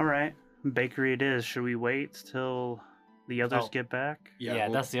 All right, bakery it is. Should we wait till the others Oh. get back? Yeah,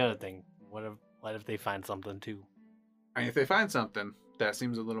 well, that's the other thing. What if they find something too? And if they find something that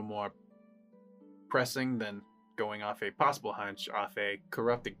seems a little more pressing than going off a possible hunch off a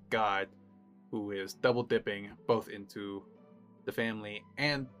corrupted god who is double dipping both into the family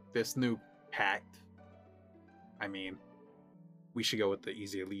and this new pact, I mean, we should go with the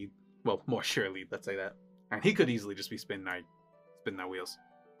easier lead. Well, more sure lead, let's say that. And he could easily just be spinning our wheels.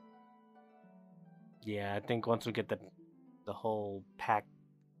 Yeah, I think once we get the whole pack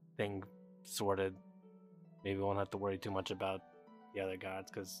thing sorted, maybe we won't have to worry too much about the other gods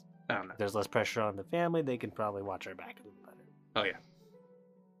because I don't know. there's less pressure on the family. They can probably watch our back a little better. Oh yeah.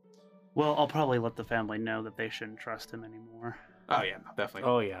 Well, I'll probably let the family know that they shouldn't trust him anymore. Oh yeah, definitely.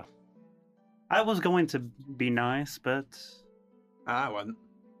 Oh yeah. I was going to be nice, but I wasn't.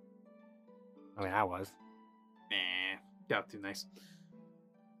 I mean, I was. Nah, got too nice.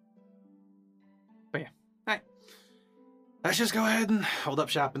 But yeah, alright. Let's just go ahead and hold up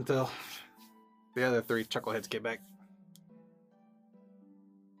shop until the other 3 chuckleheads get back.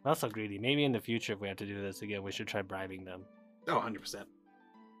 That's so greedy. Maybe in the future, if we have to do this again, we should try bribing them. Oh, 100%.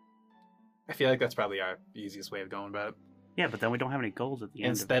 I feel like that's probably our easiest way of going about it. yeah, but then we don't have any gold at the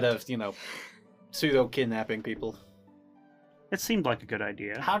end. Instead of, pseudo kidnapping people. It seemed like a good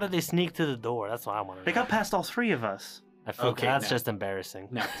idea. How did they sneak through the door? That's what I want to know. They got past all 3 of us. I feel Okay, that's now- just embarrassing.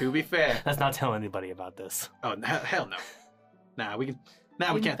 Now, to be fair. Let's not tell anybody about this. Oh, hell no. Nah, we can.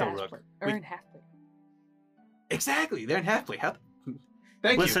 Now we can't throw Rook. Earn half plate. Exactly, they're in half play.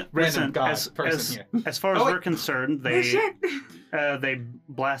 Thank Listen, you, random god as, person here. as far as Oh, wait. we're concerned, they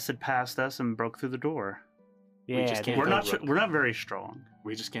blasted past us and broke through the door. Yeah, just can't We're throw not Rook. we're not very strong.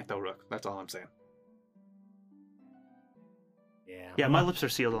 We just can't throw Rook. That's all I'm saying. Yeah. Yeah, my lips are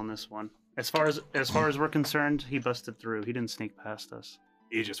sealed on this one. As far as we're concerned, he busted through. He didn't sneak past us.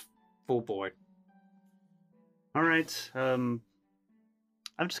 You just full boy. All right. I'm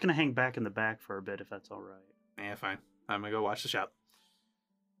just gonna hang back in the back for a bit, if that's all right. Yeah, fine. I'm gonna go watch the shop.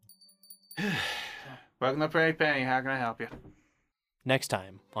 Welcome to Prairie Penny. How can I help you? Next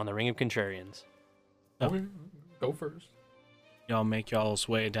time on the Ring of Contrarians. Okay, go first. Y'all make y'all's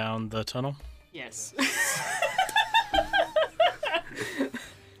way down the tunnel. Yes.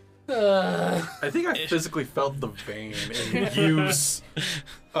 I think I physically felt the vein in Yu's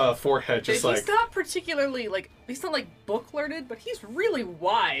forehead, just he's like. not particularly he's not book learned, but he's really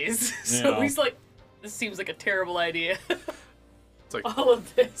wise. So Yeah. he's like, this seems like a terrible idea. It's like, All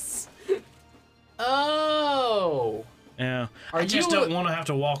of this. oh, Yeah. Are I just you don't a- want to have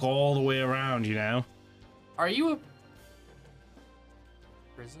to walk all the way around, you know? are you a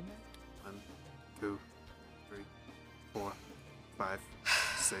prisoner? 1, 2, 3, 4, 5,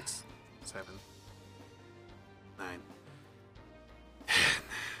 6, 7, 9.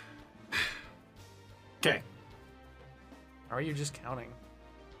 Okay. Or are you just counting?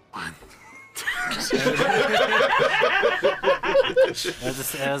 1.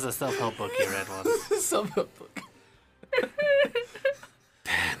 That was a self-help book you read once.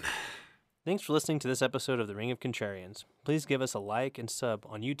 Thanks for listening to this episode of The Ring of Contrarians. Please give us a like and sub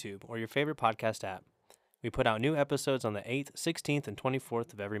on YouTube or your favorite podcast app. We put out new episodes on the 8th, 16th, and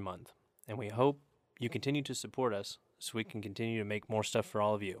 24th of every month, and we hope you continue to support us so we can continue to make more stuff for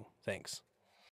all of you. Thanks.